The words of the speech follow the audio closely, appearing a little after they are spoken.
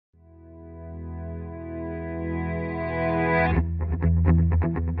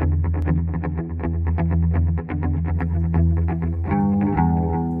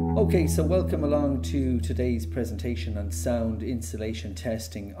Okay, so welcome along to today's presentation on sound insulation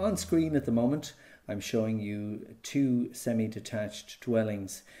testing. On screen at the moment, I'm showing you two semi-detached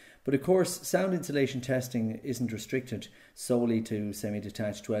dwellings. But of course, sound insulation testing isn't restricted solely to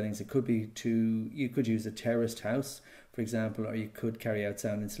semi-detached dwellings. It could be you could use a terraced house, for example, or you could carry out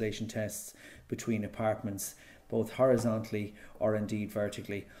sound insulation tests between apartments, both horizontally or indeed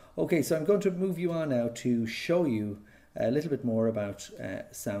vertically. Okay, so I'm going to move you on now to show you a little bit more about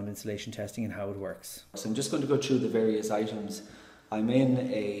sound insulation testing and how it works. So I'm just going to go through the various items. I'm in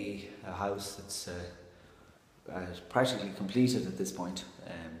a house that's practically completed at this point,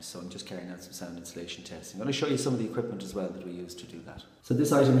 so I'm just carrying out some sound insulation testing. I'm going to show you some of the equipment as well that we use to do that. So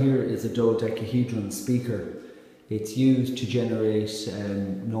this item here is a dodecahedron speaker. It's used to generate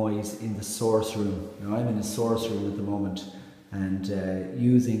noise in the source room. Now I'm in a source room at the moment and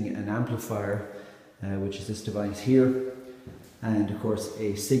using an amplifier, which is this device here, and of course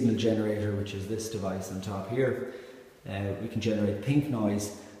a signal generator, which is this device on top here. We can generate pink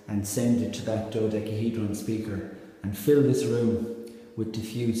noise and send it to that dodecahedron speaker and fill this room with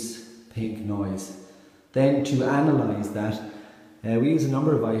diffuse pink noise. Then to analyse that, we use a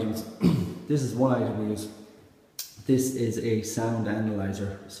number of items. This is one item we use. This is a sound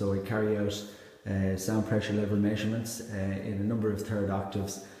analyzer, so I carry out sound pressure level measurements in a number of third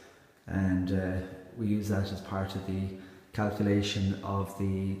octaves, and we use that as part of the calculation of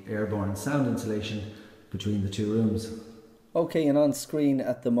the airborne sound insulation between the two rooms. Okay, and on screen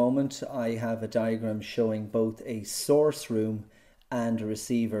at the moment I have a diagram showing both a source room and a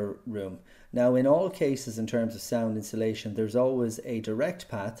receiver room. Now in all cases in terms of sound insulation, there's always a direct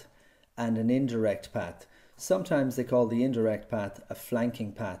path and an indirect path. Sometimes they call the indirect path a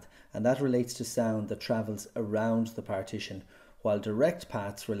flanking path, and that relates to sound that travels around the partition, while direct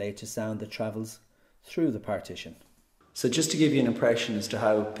paths relate to sound that travels through the partition. So just to give you an impression as to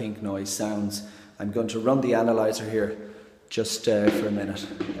how pink noise sounds, I'm going to run the analyzer here just for a minute,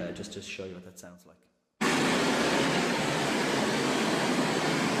 just to show you what that sounds like.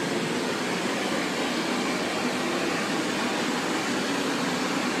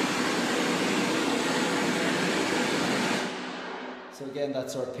 So again,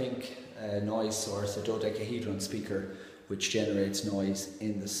 that's our pink noise source, a dodecahedron speaker, which generates noise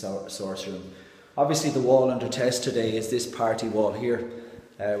in the source room. Obviously the wall under test today is this party wall here.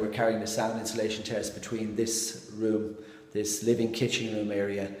 We're carrying a sound insulation test between this room, this living kitchen room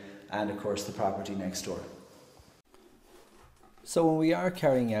area, and of course the property next door. So when we are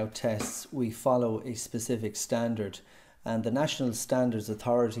carrying out tests, we follow a specific standard, and the National Standards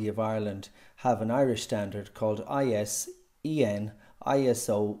Authority of Ireland have an Irish standard called ISEN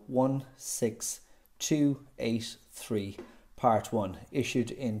ISO 16283 Part 1,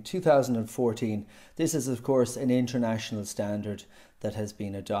 issued in 2014. This is of course an international standard that has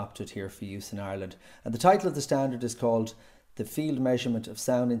been adopted here for use in Ireland. And the title of the standard is called The Field Measurement of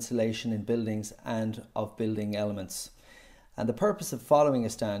Sound Insulation in Buildings and of Building Elements. And the purpose of following a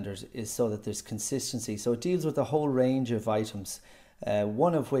standard is so that there's consistency. So it deals with a whole range of items.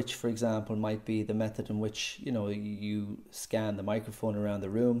 One of which, for example, might be the method in which you scan the microphone around the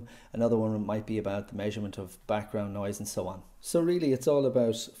room. Another one might be about the measurement of background noise and so on. So really it's all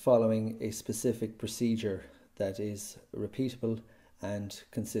about following a specific procedure that is repeatable and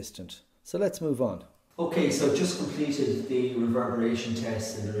consistent. So let's move on. Okay, so just completed the reverberation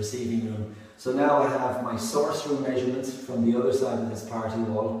test in the receiving room. So now I have my source room measurements from the other side of this party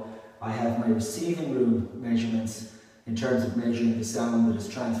wall. I have my receiving room measurements in terms of measuring the sound that is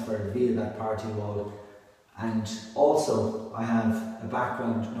transferred via that party wall, and also I have a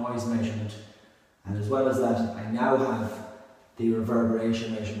background noise measurement, and as well as that I now have the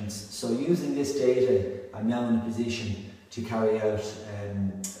reverberation measurements. So using this data I'm now in a position to carry out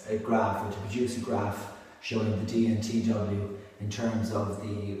a graph, or to produce a graph showing the DNTW in terms of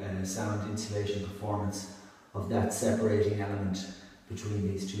the sound insulation performance of that separating element between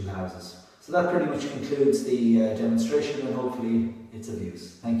these two houses. So that pretty much concludes the demonstration, and hopefully it's of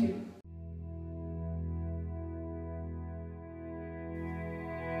use. Thank you.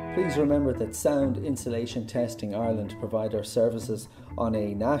 Please remember that Sound Insulation Testing Ireland provide our services on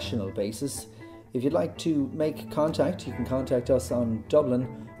a national basis. If you'd like to make contact, you can contact us on Dublin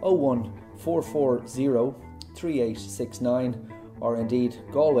 01440 3869, or indeed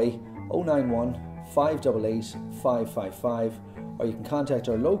Galway 091 588 555. Or you can contact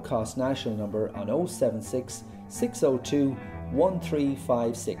our low-cost national number on 076 602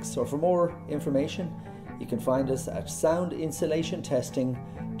 1356. Or for more information, you can find us at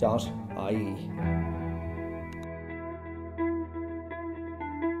soundinsulationtesting.ie.